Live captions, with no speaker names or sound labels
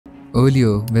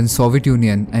Earlier, when Soviet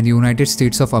Union and United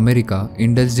States of America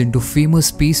indulged into famous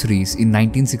space race in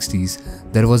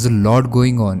 1960s, there was a lot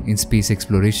going on in space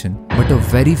exploration. But a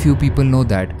very few people know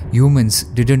that humans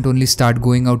didn't only start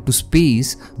going out to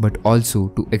space, but also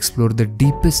to explore the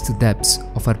deepest depths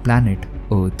of our planet,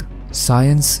 Earth.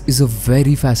 Science is a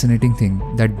very fascinating thing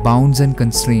that bounds and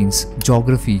constrains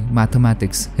geography,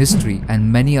 mathematics, history,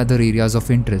 and many other areas of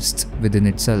interest within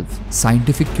itself.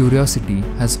 Scientific curiosity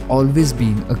has always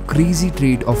been a crazy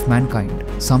trait of mankind.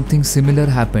 Something similar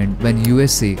happened when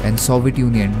USA and Soviet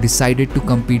Union decided to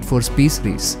compete for space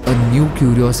race. A new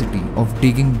curiosity of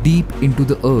digging deep into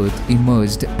the earth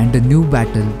emerged and a new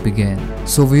battle began.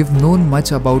 So we've known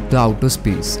much about the outer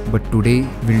space, but today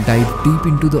we'll dive deep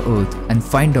into the earth and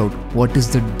find out what is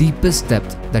the deepest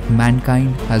depth that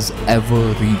mankind has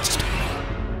ever reached.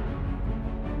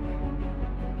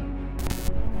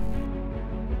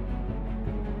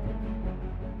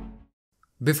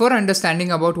 Before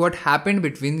understanding about what happened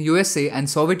between USA and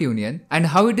Soviet Union and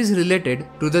how it is related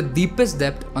to the deepest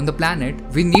depth on the planet,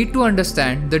 we need to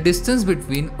understand the distance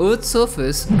between Earth's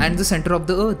surface and the center of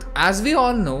the Earth. As we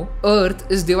all know, Earth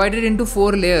is divided into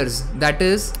 4 layers, that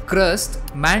is crust,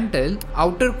 mantle,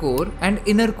 outer core and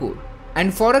inner core.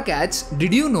 And for a catch,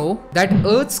 did you know that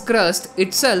Earth's crust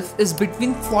itself is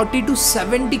between 40 to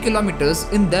 70 kilometers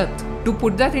in depth? To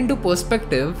put that into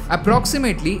perspective,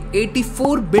 approximately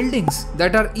 84 buildings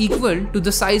that are equal to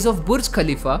the size of Burj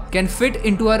Khalifa can fit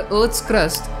into our Earth's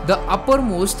crust, the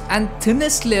uppermost and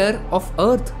thinnest layer of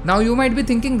Earth. Now you might be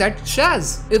thinking that,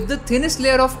 Shaz, if the thinnest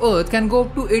layer of Earth can go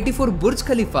up to 84 Burj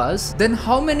Khalifas, then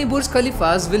how many Burj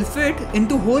Khalifas will fit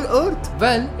into whole Earth?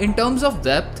 Well, in terms of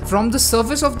depth, from the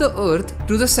surface of the Earth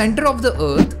to the center of the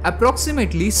Earth,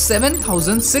 approximately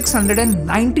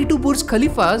 7,692 Burj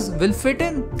Khalifas will fit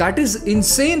in. That is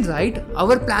insane, right?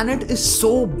 Our planet is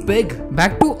so big.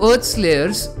 Back to Earth's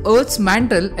layers, Earth's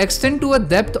mantle extends to a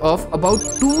depth of about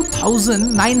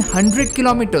 2,900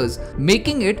 kilometers,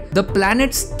 making it the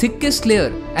planet's thickest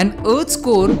layer. And Earth's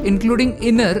core, including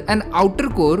inner and outer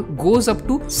core, goes up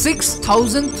to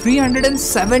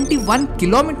 6,371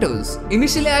 kilometers.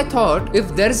 Initially, I thought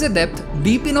if there is a depth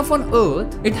deep enough on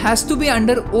Earth, it has to be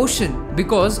under ocean,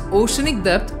 because oceanic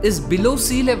depth is below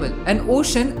sea level and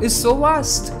ocean is so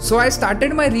vast. So I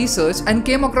started my research and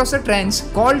came across a trench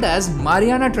called as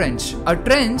Mariana Trench. A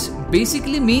trench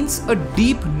basically means a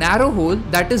deep narrow hole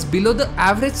that is below the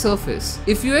average surface.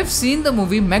 If you have seen the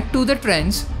movie Meg to the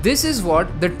Trench, this is what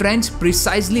the trench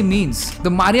precisely means. The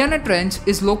Mariana Trench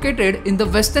is located in the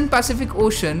Western Pacific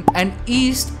Ocean and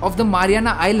east of the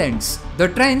Mariana Islands. The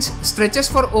trench stretches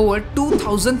for over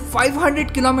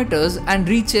 2,500 kilometers and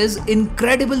reaches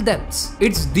incredible depths.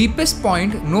 Its deepest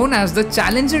point, known as the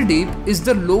Challenger Deep, is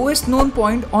the lowest known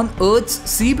point on Earth's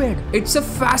seabed. It's a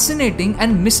fascinating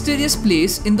and mysterious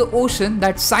place in the ocean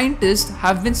that scientists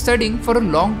have been studying for a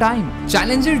long time.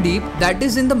 Challenger Deep, that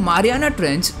is in the Mariana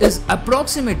Trench, is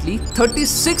approximately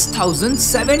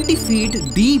 36,070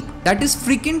 feet deep. That is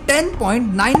freaking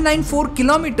 10.994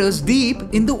 kilometers deep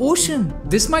in the ocean.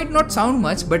 This might not sound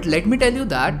much, but let me tell you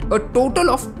that a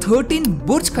total of 13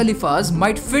 Burj Khalifas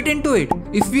might fit into it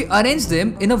if we arrange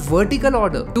them in a vertical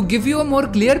order. To give you a more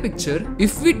clear picture,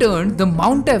 if we turn the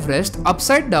Mount Everest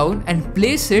upside down and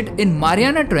place it in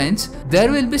Mariana Trench,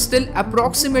 there will be still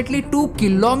approximately 2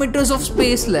 kilometers of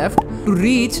space left to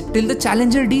reach till the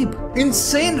Challenger Deep.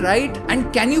 Insane, right?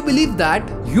 And can you believe that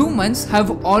humans have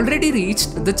already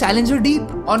reached the Challenger Deep?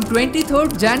 On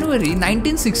 23rd January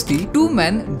 1960, two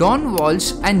men, Don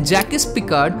Walsh and Jacques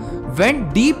Piccard,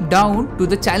 went deep down to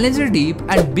the Challenger Deep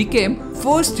and became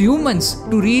first humans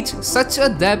to reach such a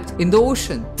depth in the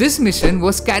ocean. This mission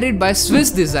was carried by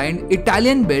Swiss-designed,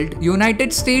 Italian-built,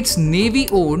 United States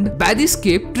Navy-owned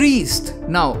Battleship Trieste.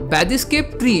 Now,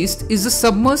 Battleship Trieste is a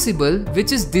submersible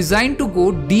which is designed to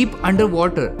go deep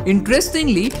underwater.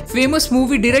 Interestingly, famous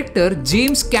movie director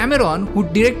James Cameron, who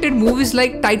directed movies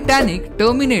like Titanic,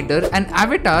 Terminator and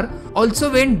Avatar, also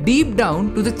went deep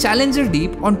down to the Challenger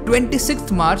Deep on 26th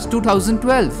March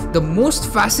 2012. The most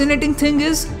fascinating thing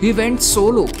is he went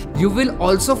solo. You will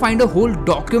also find a whole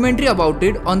documentary about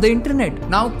it on the internet.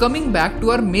 Now coming back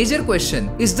to our major question,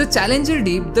 is the Challenger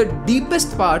Deep the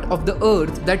deepest part of the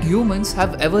Earth that humans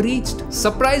have ever reached?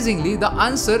 Surprisingly, the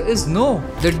answer is no.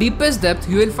 The deepest depth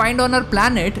you will find on our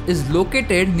planet is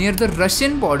located near the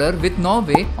Russian border with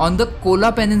Norway on the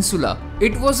Kola Peninsula.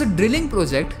 It was a drilling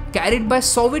project carried by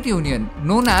Soviet Union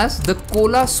known as the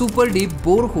Kola Super Deep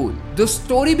Borehole. The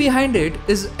story behind it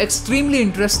is extremely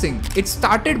interesting. It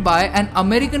started by an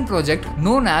American project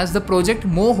known as the Project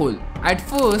Mohole. At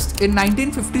first, in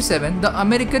 1957, the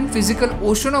American physical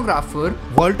oceanographer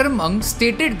Walter Munk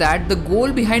stated that the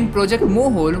goal behind Project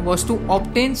Mohole was to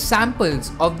obtain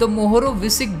samples of the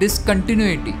Mohorovičić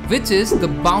discontinuity, which is the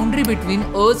boundary between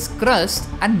Earth's crust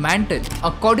and mantle.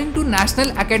 According to National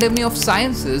Academy of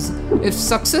Sciences, if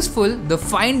successful, the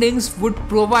findings would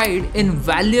provide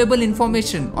invaluable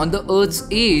information on the Earth's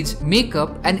age,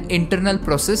 makeup, and internal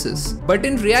processes. But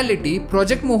in reality,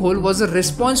 Project Mohole was a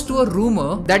response to a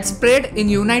rumor that spread in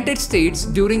United States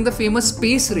during the famous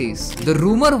space race. The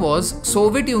rumor was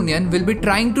Soviet Union will be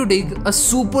trying to dig a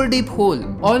super deep hole.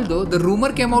 Although the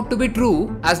rumor came out to be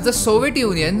true, as the Soviet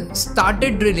Union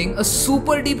started drilling a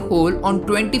super deep hole on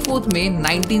 24th May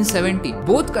 1970.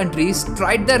 Both countries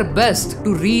tried their best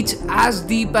to reach as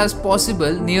deep as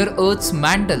possible near Earth's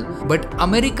mantle, but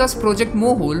America's Project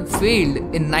Mohole failed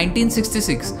in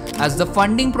 1966 as the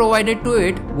funding provided to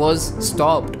it was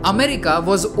stopped. America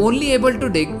was only able to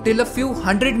dig till a few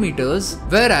hundred meters,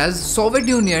 whereas Soviet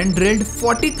Union drilled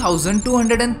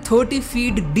 40,230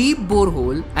 feet deep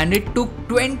borehole, and it took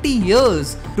 20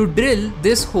 years to drill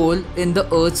this hole in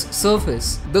the Earth's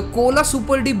surface. The Kola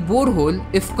Super Deep borehole,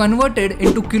 if converted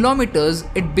into kilometers,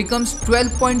 it becomes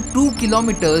 12.2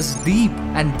 kilometers deep,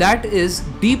 and that is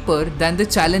deeper than the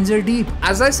Challenger Deep.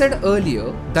 As I said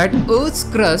earlier, that Earth's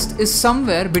crust is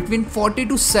somewhere between 40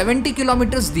 to 70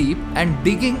 kilometers deep, and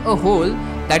digging a hole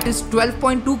that is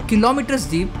 12.2 kilometers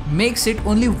deep makes it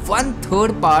only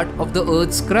 1/3 part of the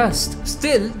Earth's crust.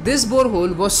 Still, this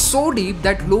borehole was so deep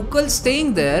that locals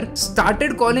staying there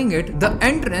started calling it the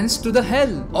entrance to the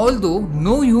hell. Although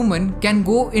no human can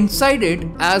go inside it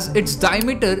as its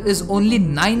diameter is only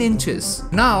 9 inches.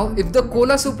 Now, if the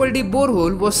Kola Super Deep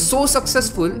borehole was so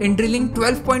successful in drilling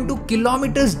 12.2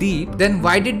 kilometers deep, then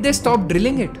why did they stop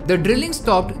drilling it? The drilling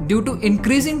stopped due to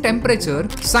increasing temperature.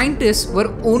 Scientists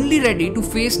were only ready to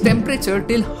face temperature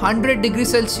till 100 degrees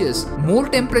Celsius. More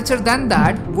temperature than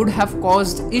that would have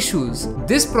caused issues.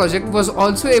 This project was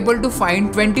also able to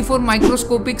find 24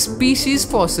 microscopic species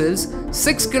fossils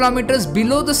 6 kilometers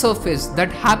below the surface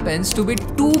that happens to be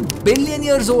 2 billion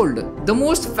years old. The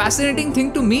most fascinating thing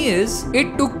to me is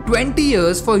it took 20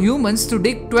 years for humans to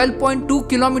dig 12.2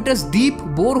 kilometers deep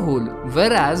borehole,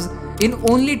 whereas in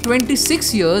only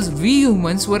 26 years we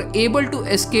humans were able to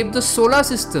escape the solar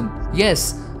system.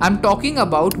 Yes, I'm talking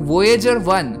about Voyager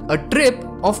 1, a trip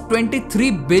of 23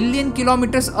 billion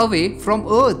kilometers away from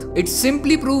Earth. It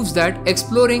simply proves that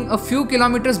exploring a few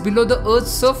kilometers below the Earth's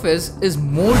surface is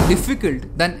more difficult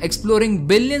than exploring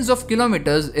billions of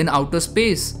kilometers in outer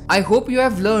space. I hope you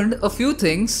have learned a few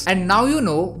things, and now you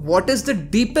know what is the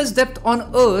deepest depth on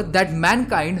Earth that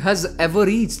mankind has ever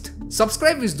reached.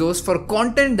 Subscribe with those for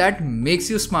content that makes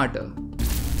you smarter.